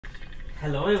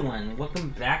Hello everyone, welcome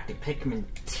back to Pikmin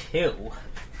 2.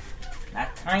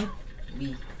 Last time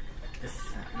we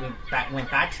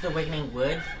went back to the Awakening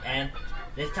Woods, and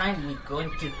this time we're going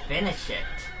to finish it.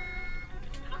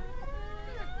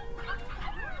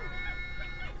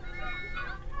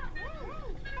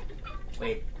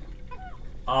 Wait.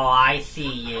 Oh, I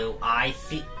see you.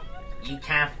 You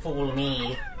can't fool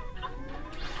me.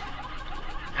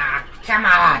 Ah, come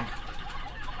on!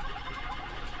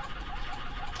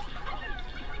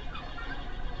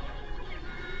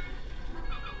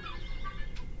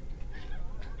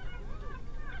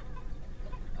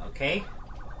 Okay.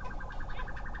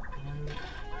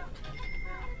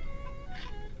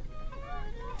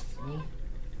 Me.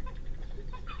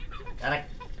 I like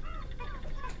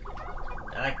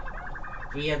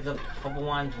three of the purple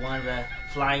ones, one of the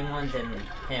flying ones, and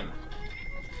him.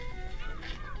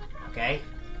 Okay.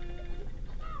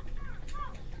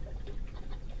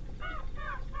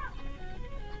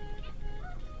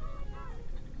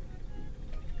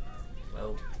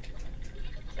 Well,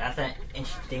 that's an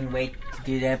interesting way to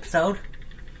do the episode.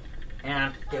 And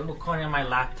I'm still recording on my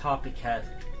laptop because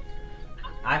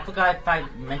I forgot if I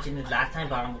mentioned it last time,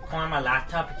 but I'm recording on my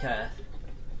laptop because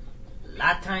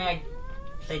last time I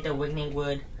played the Awakening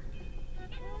Wood,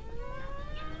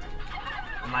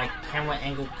 my camera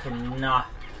angle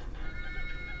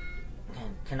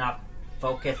cannot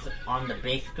focus on the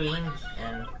big screen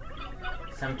and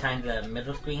sometimes the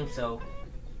middle screen, so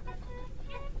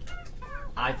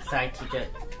I decided to just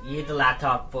use the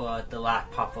laptop for the last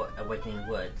part for Awakening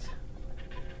Woods.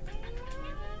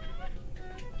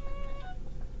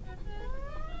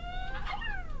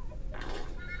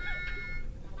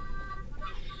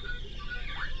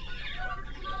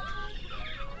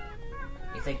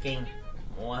 It's like getting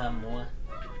more and more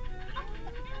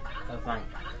of my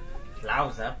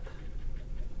flowers up.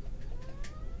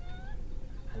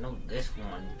 I know this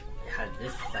one has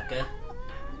this sucker.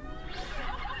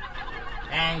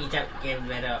 And you just get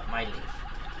rid of my leaf.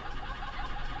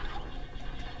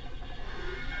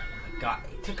 Oh my god,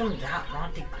 it took him that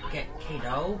long to get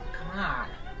KO? Come on.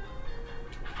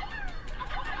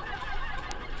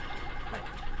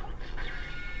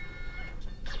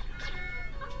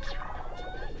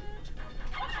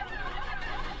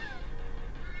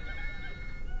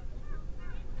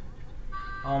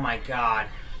 Oh my god.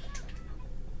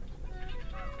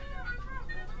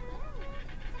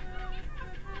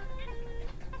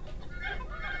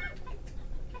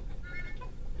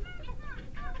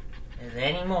 Is there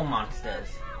any more monsters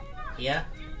here?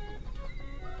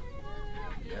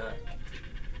 Yeah.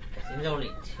 I think there's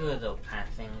only two of those plant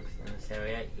things in this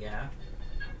area, yeah.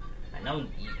 I know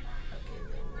you. Okay, there we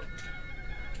go.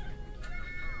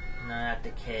 Not at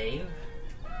the cave.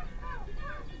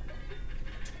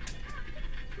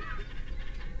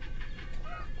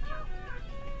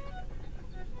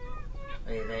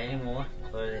 Is there any more?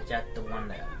 Or is it just the one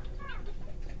there?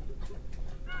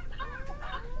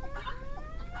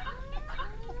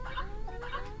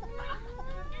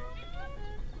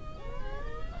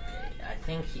 Okay, I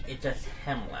think it's just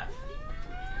him left.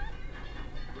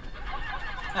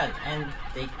 Oh, and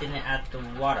they didn't add the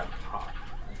water pot,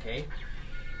 okay?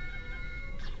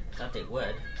 I thought they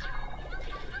would.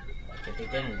 Okay, they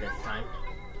didn't this time.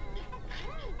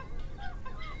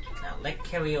 Now let's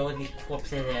carry all these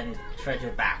corpses and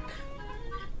treasure back.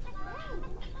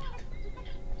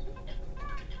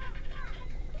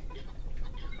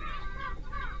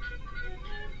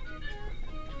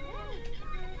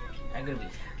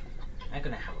 I'm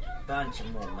gonna have a bunch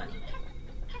of more money.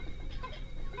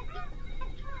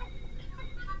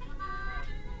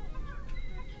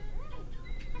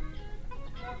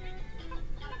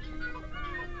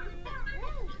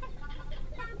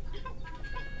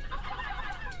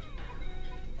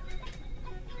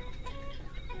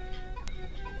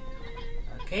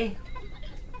 Okay.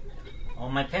 All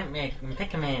my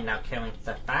Pikmin now carrying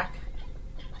stuff back.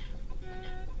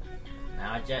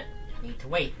 Now I just need to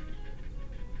wait.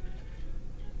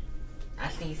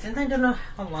 Actually, since I don't know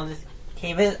how long this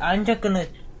cave is, I'm just gonna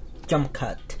jump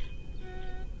cut.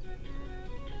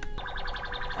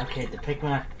 Okay, the Pikmin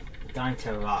are going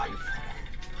to arrive.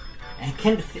 I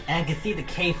can see the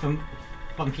cave from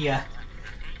here.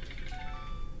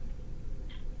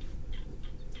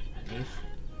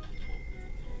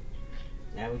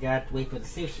 Now we gotta wait for the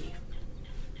sushi,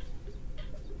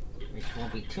 which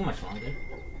won't be too much longer.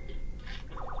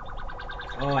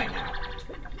 Oh, I know.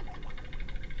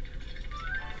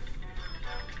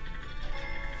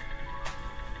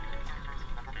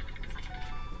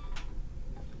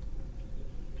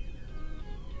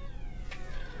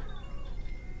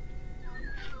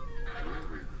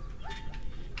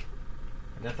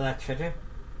 look for that treasure?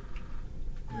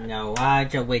 No, I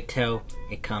just wait till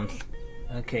it comes.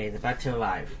 Okay, the bat's still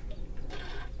alive.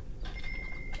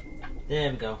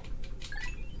 There we go.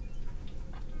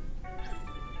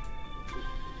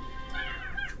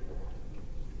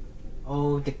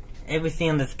 Oh, everything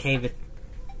in this cave is...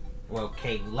 well,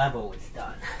 cave level is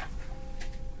done.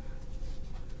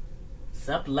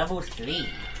 Sub level 3.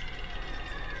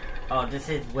 Oh, this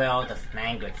is where all the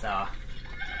smanglets are.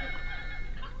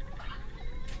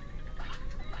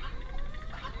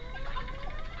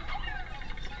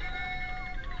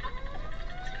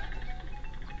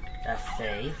 That's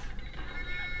safe.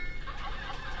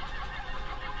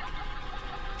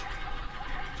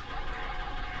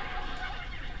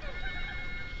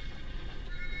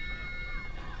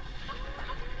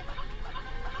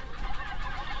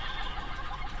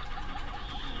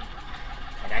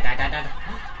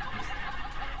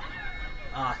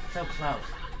 Oh, so close.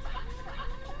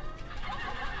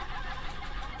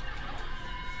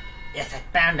 Yes, I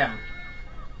found him.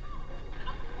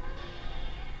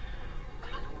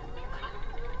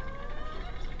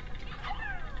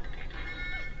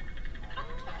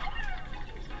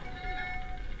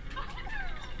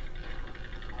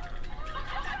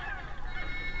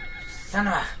 Son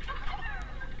of a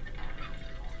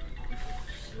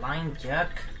flying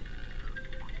jerk.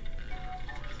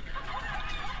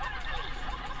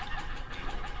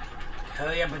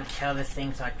 Hurry up and kill this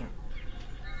thing so I can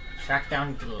track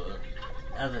down the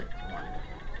other one.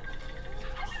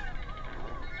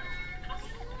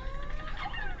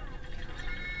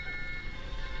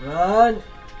 Run!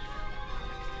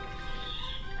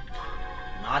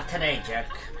 Not today, jerk.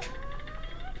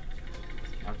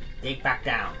 Now dig back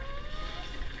down.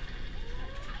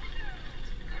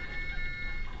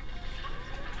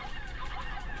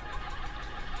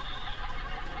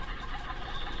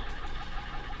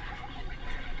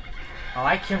 Oh,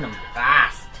 I killed him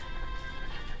fast.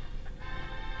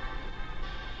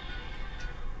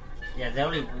 Yeah, there's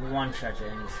only one treasure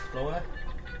in this floor.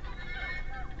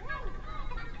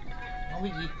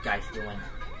 What are you guys doing?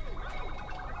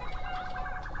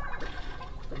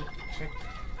 Let me check.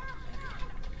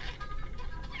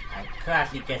 I could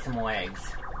actually get some more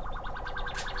eggs.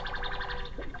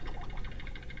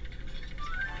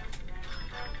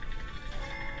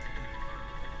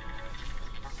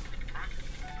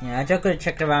 Yeah, I'm just gonna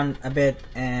check around a bit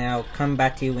and I'll come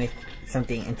back to you with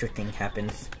something interesting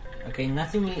happens. Okay,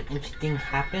 nothing really interesting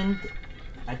happened.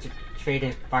 I just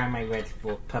traded fire my reds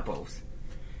for purples.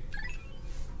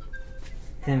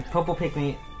 Since purple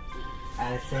Pikmin,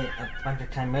 as I said a bunch of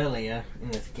times earlier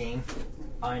in this game,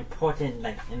 are important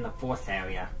like in the force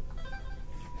area.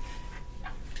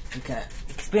 Okay,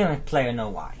 experienced player know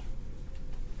why.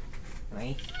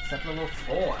 Right? Step level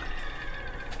 4.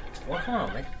 What's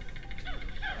wrong with it?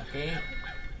 Okay.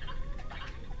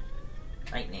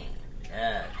 Lightning.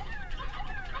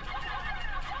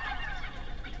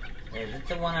 Is it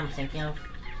the one I'm thinking of?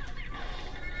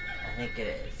 I think it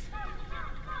is.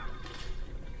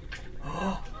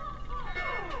 Oh!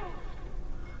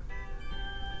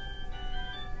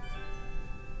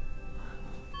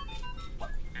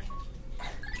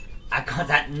 I got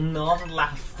that normal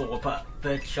last sword, but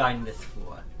third try in this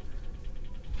floor.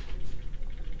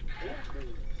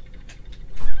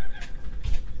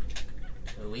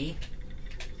 Louis?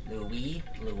 Louis?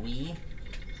 Louis?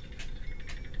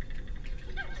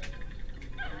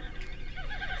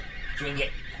 Drink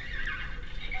it!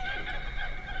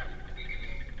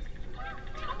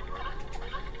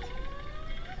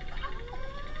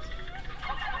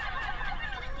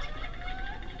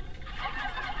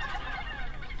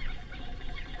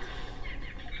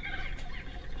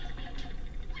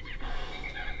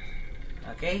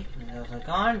 Okay, those are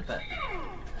gone, but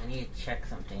I need to check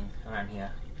something around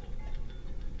here.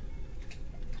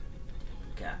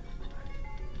 Okay.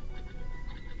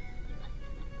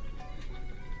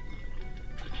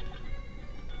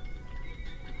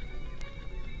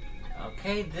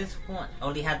 Okay, this one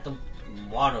only had the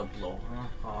water blow.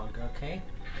 Hog, okay.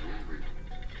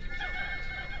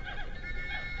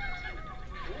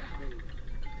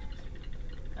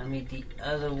 I mean, the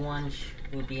other one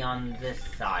will be on this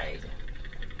side.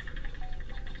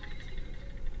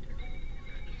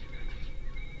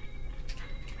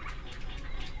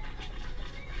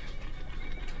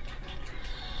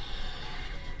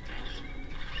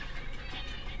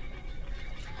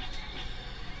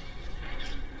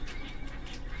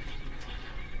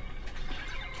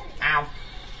 Ow!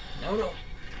 No, no.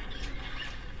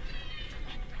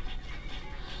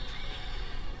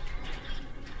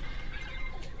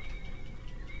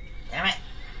 Damn it.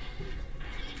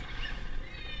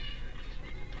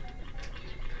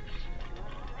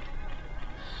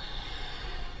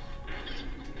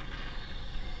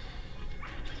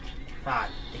 thought.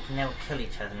 They can never kill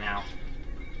each other now.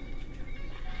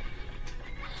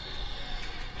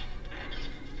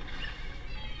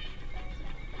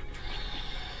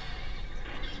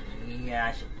 Yeah,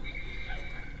 I should...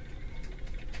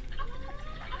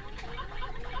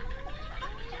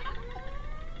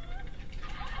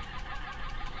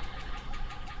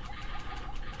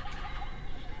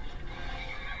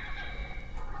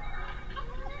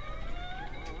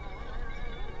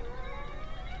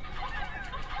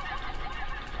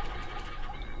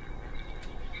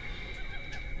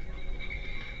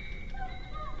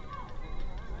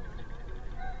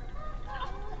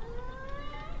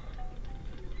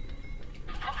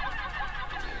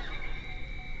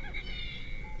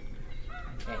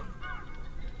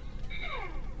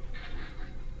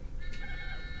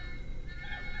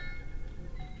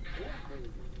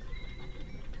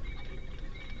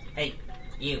 Hey,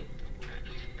 you.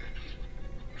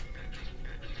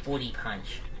 Booty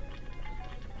punch.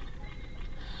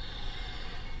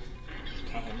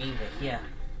 Can't hit me, but here.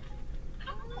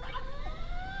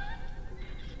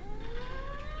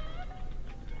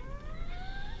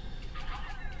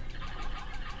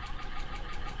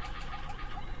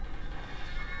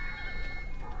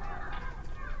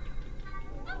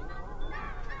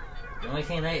 The only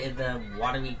thing that is the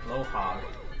watery blowhog.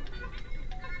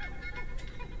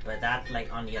 But that's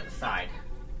like on the other side.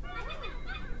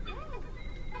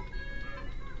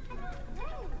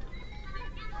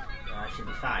 So I should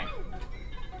be fine.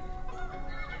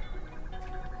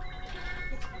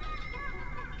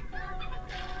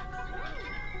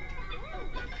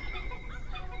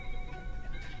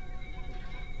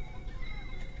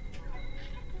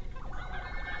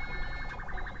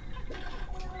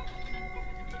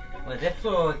 Well, this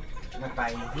floor went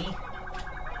by easy.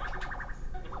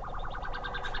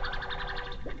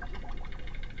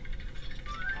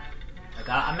 I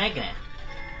got a magnet.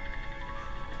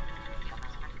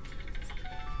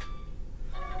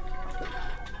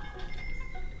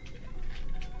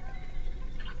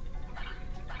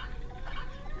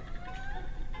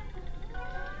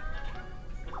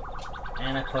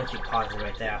 And of course you pause it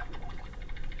right there.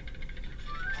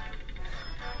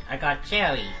 I got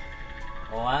cherry.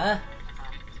 Or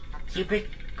Cupid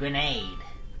grenade.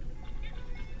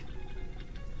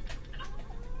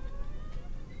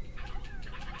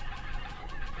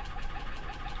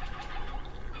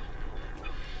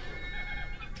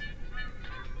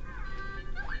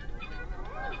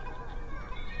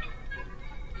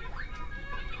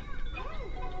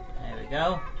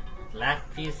 Go. Last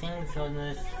few things on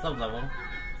this sub-level.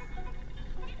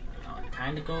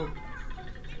 Time to go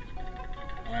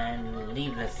and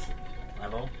leave this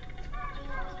level.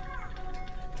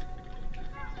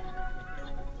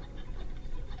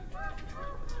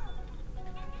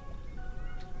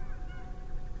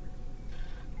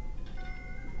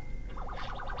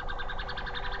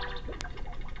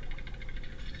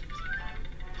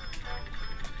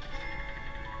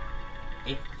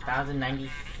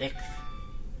 $8,096.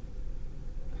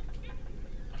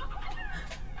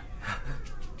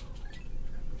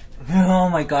 Oh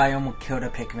my god, I almost killed a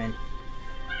Pikmin.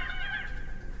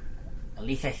 At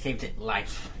least I saved it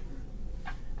life.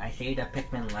 I saved a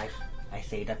Pikmin life. I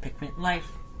saved a Pikmin life.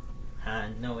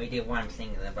 No idea what I'm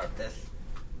thinking about this.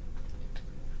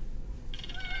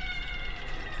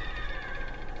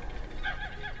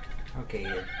 Okay,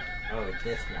 oh,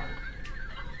 this one.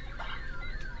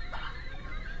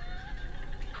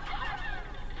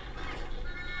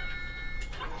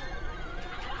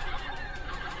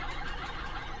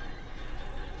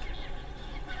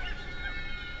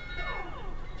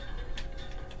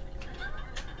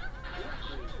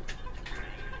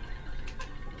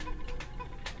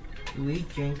 Do we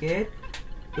drink it?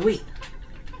 Do we?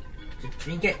 Just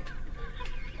drink it.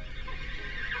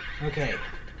 Okay.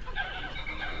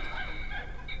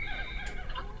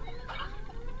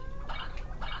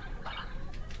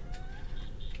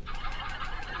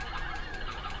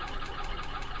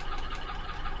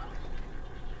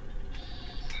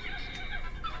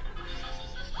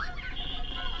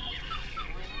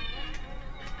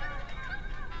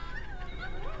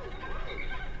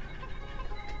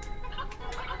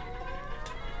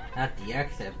 Not the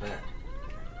exit, but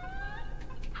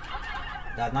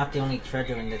that's not the only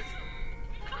treasure in this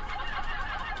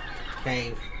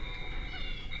cave.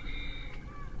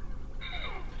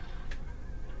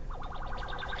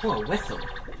 Oh, a whistle.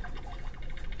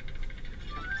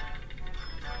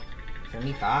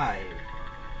 75.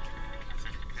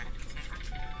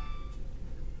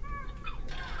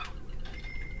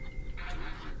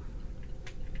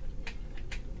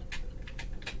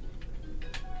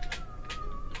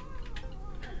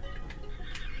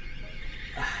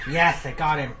 Yes, I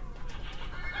got him.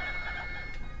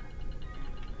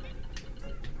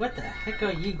 What the heck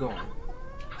are you going?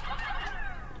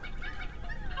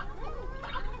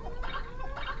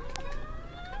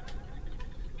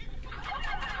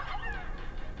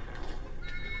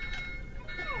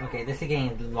 Okay, this is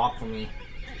getting locked for me.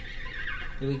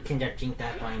 We can just drink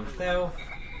that by himself.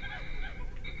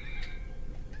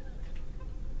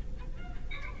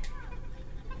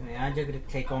 Okay, I'm just gonna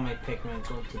take all my Pikmin and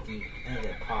go to the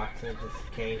other parts of this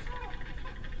cave.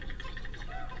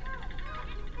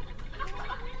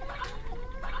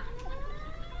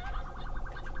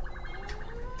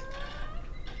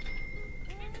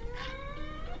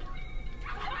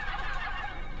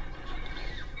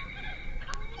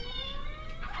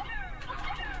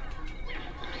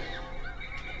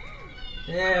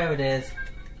 There it is.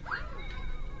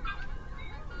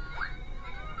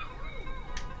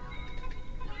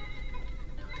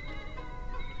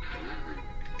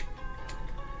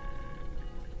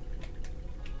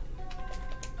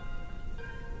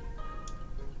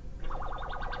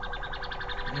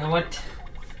 You know what?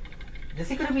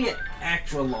 This is gonna be an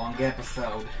actual long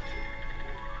episode.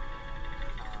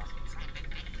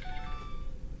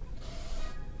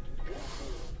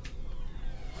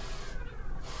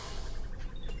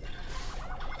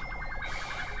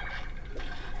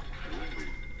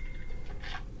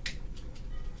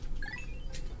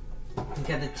 We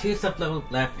got the 2 sub-levels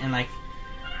left and like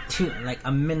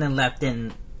a minute left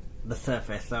in the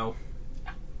surface, so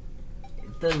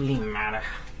it doesn't really matter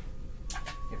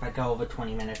if I go over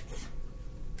 20 minutes.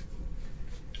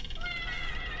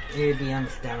 It'd be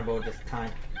understandable this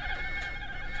time.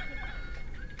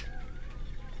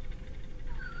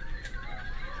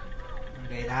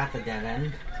 Okay, that's a dead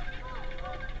end.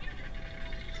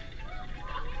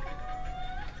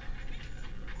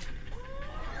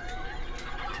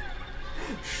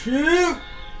 Shoot!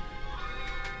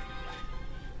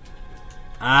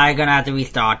 I'm gonna have to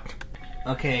restart.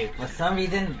 Okay, for some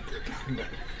reason,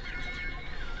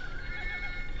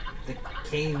 the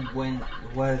cave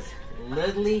was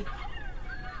literally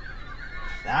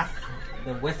that's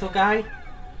the whistle guy.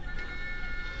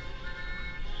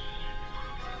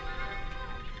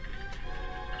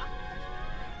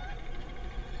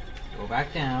 Go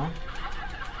back down.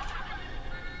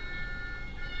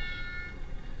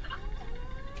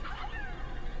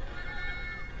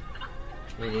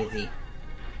 Where is he?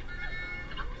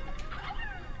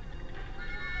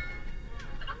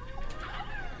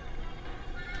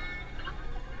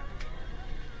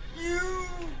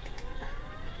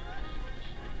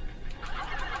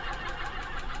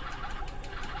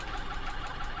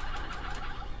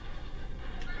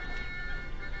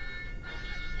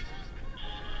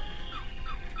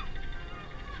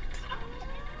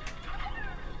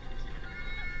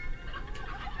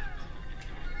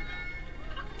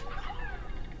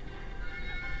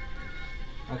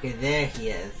 Okay, there he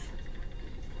is.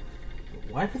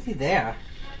 Why was he there?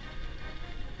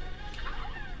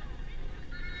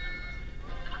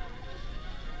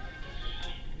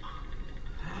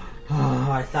 Oh,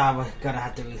 I thought I was gonna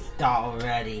have to restart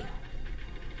already.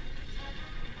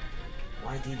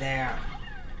 Why is he there?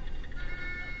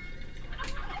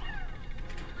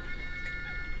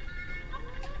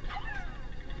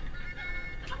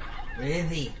 Where is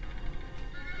he?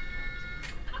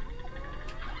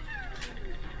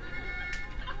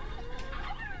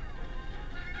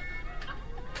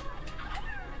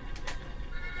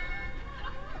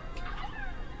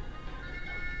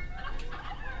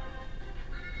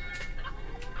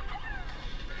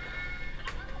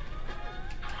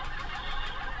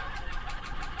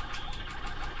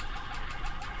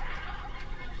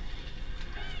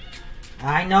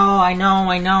 I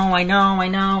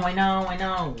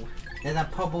know. There's a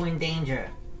purple in danger.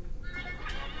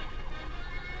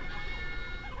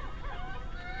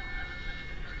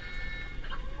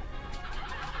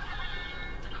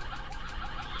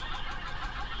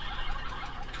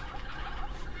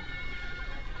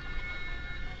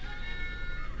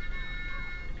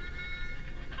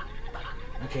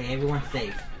 Okay, everyone's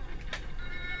safe.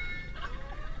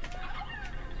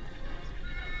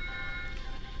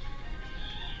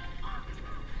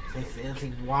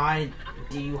 Seriously, why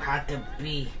do you have to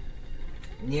be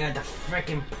near the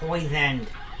frickin' poison?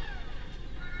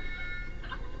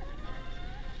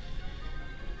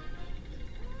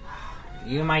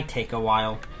 You might take a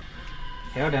while.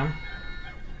 Killed him.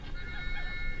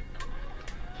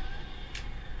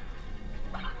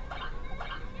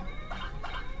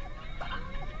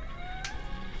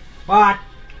 What?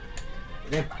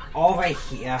 They're all right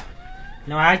here.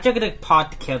 No, I took a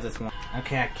pot to kill this one.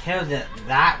 Okay, I killed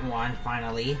that one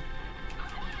finally.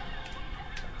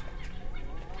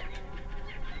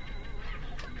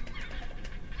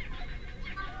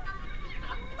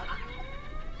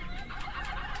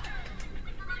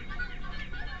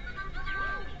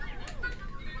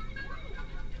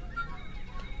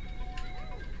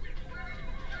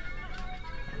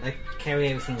 carry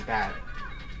everything back.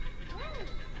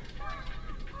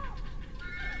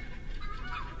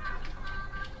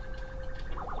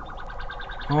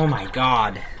 Oh my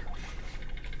god.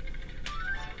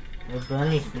 The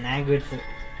bunny snagged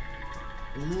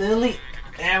literally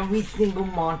every single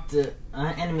monster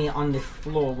enemy on this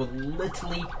floor was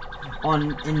literally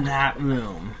in that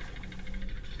room.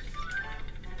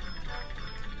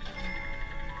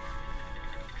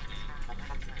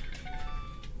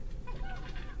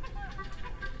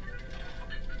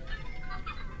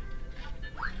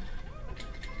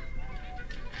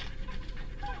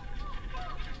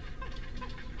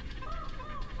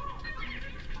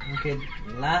 Okay,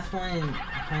 last one is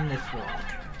behind this wall.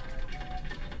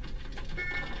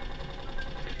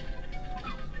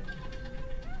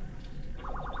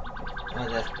 Oh,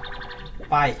 there's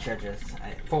 5 treasures.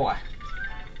 4.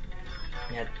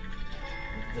 Yeah,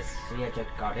 this we just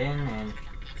got in and.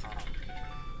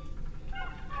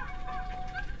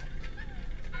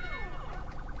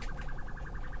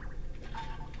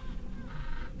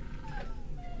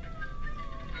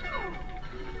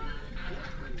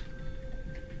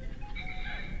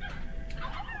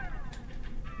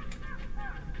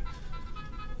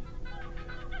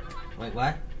 Wait,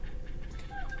 what?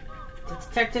 The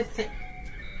detective said...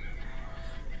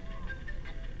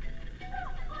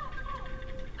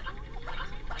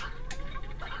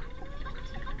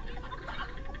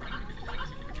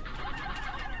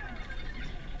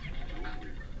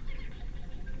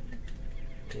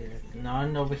 There's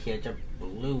none over here, just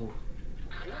blue.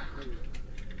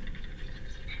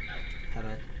 How do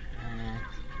I...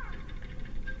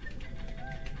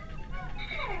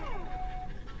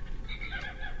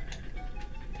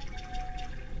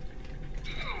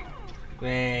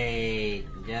 Great,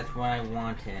 that's what I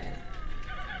wanted.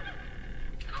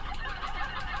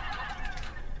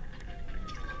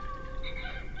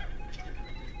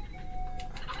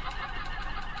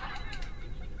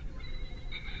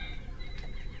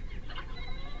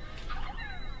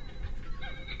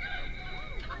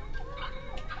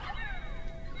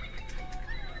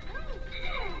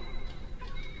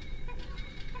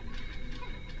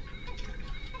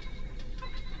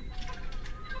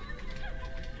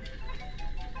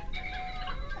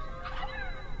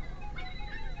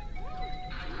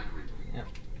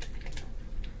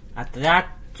 After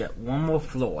that, just one more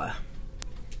floor.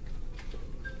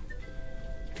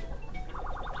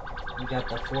 We got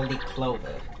the 4-leaf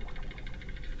clover.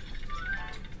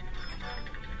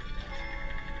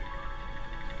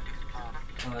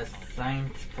 Oh, a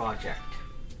science project.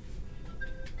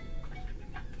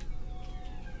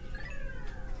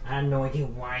 I have no idea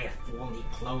why a 4-leaf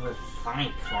clover is a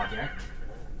science project.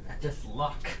 That's just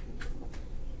luck.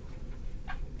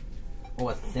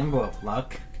 Or a symbol of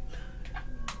luck.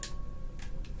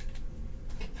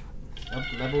 Up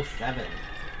level 7.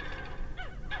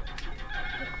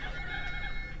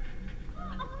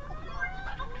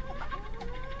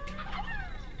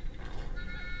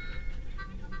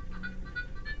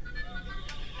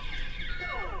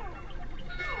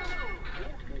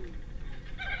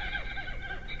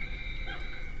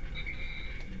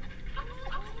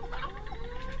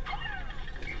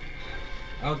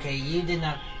 Okay, you did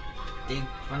not dig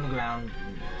from the ground.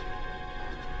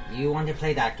 You want to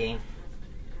play that game.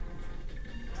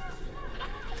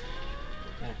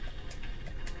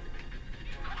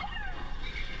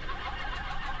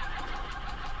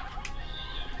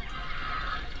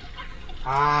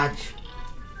 Fudge.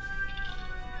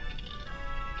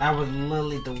 That was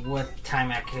literally the worst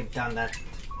time I could have done that.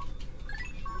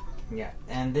 Yeah,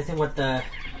 and this is what the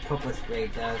purple spray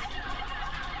does.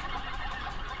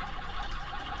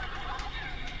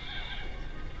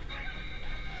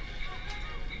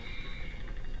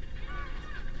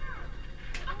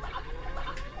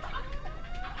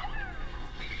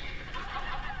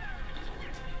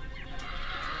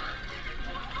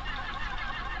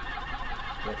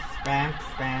 Spam,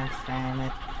 spam, spam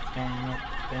it, spam it,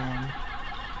 spam.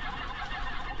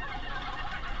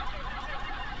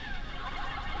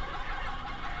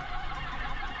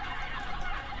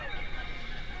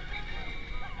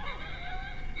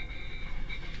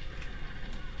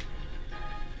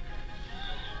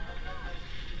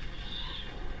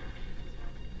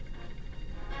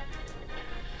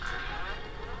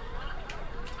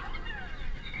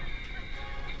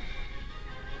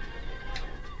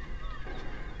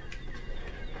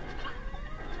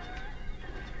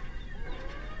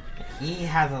 He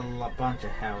has a bunch of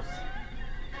health.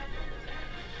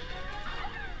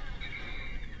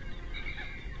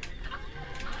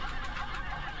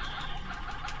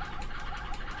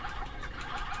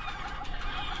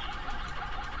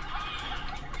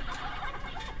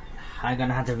 I'm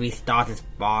gonna have to restart this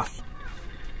boss.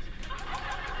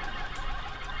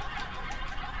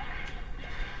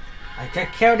 I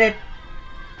just killed it!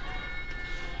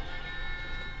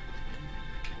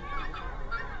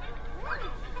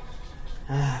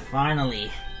 Finally!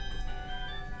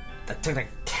 That took like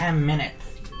 10 minutes.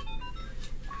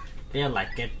 Feel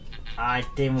like it. I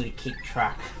didn't really keep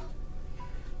track.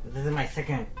 This is my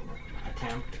second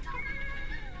attempt.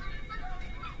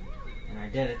 And I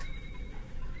did it.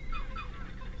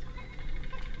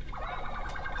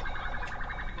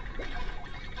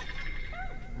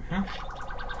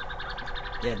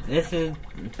 Yeah, this is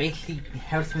basically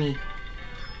helps me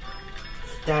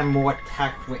stand more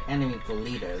attacks with enemy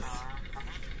leaders.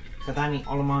 So that means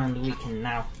Olimar and Louis can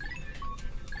now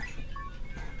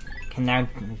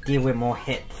deal with more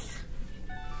hits.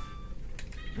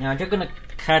 Now I'm just gonna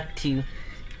cut to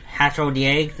hatch all the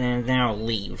eggs and then I'll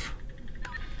leave.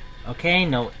 Okay,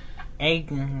 no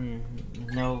egg,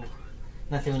 no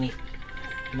nothing really,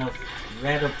 no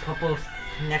red or purple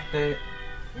nectar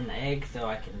in the egg, so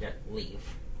I can just leave.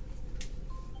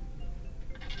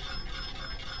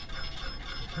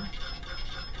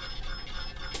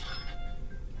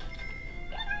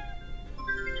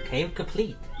 Cave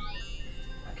complete.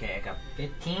 Okay, I got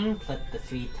 15 plus the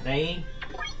 3 today.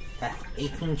 That's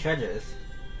 18 treasures.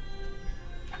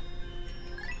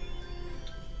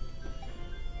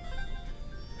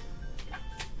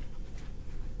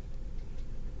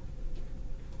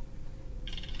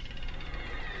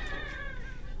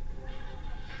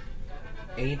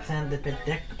 And the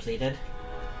deck completed.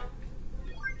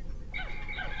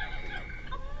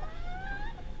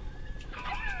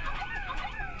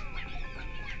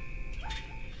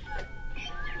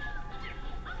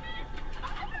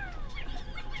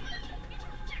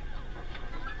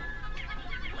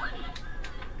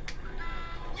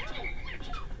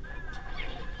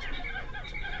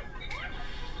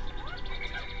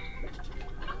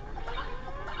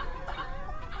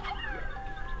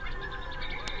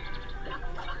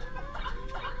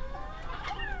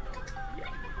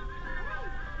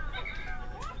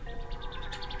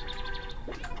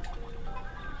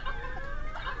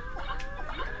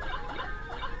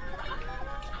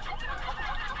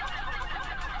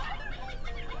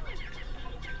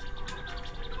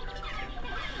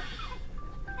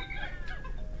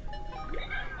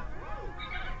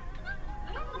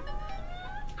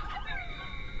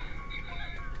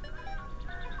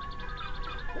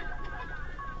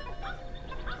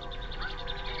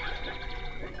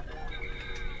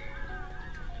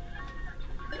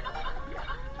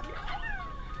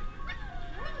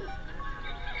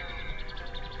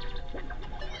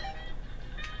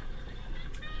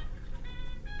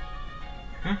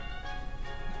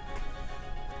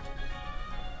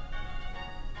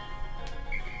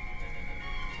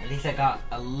 At least I got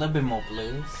a little bit more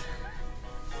blues.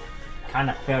 Kind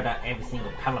of failed out every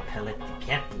single pellet to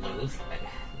get blues.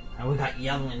 And we got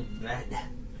yellow and red.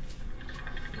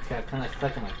 It's got kind of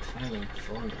stuck in my tongue and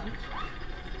slowing down.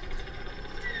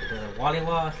 There's a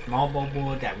Wallywa, small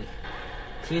bobo that we...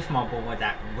 2 small bobo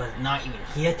that was not even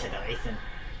here today, since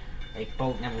they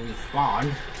both never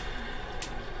respawned.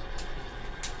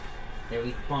 They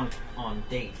respawned on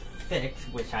day 6,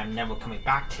 which I'm never coming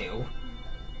back to.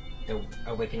 The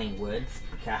Awakening Woods,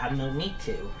 because I have no need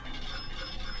to.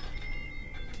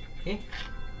 Okay.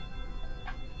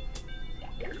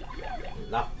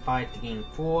 Left 5 to game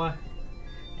 4,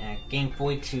 and game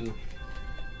 42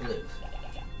 blues.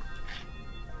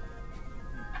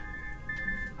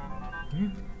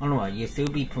 Oh no, you still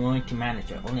be promoted to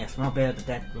manager. Only a small bit of the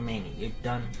debt remaining. You've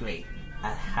done great.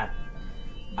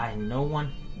 I no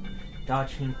one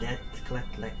dodging debt to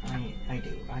collect like I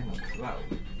do. I'm a pro.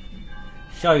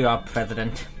 Sure you are,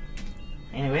 President.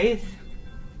 Anyways,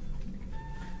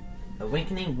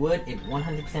 Awakening Wood is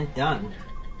 100% done.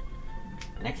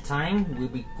 Next time, we'll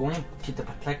be going to the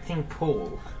perplexing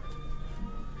pool.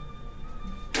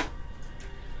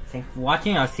 Thanks for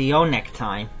watching. I'll see you all next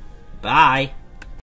time. Bye.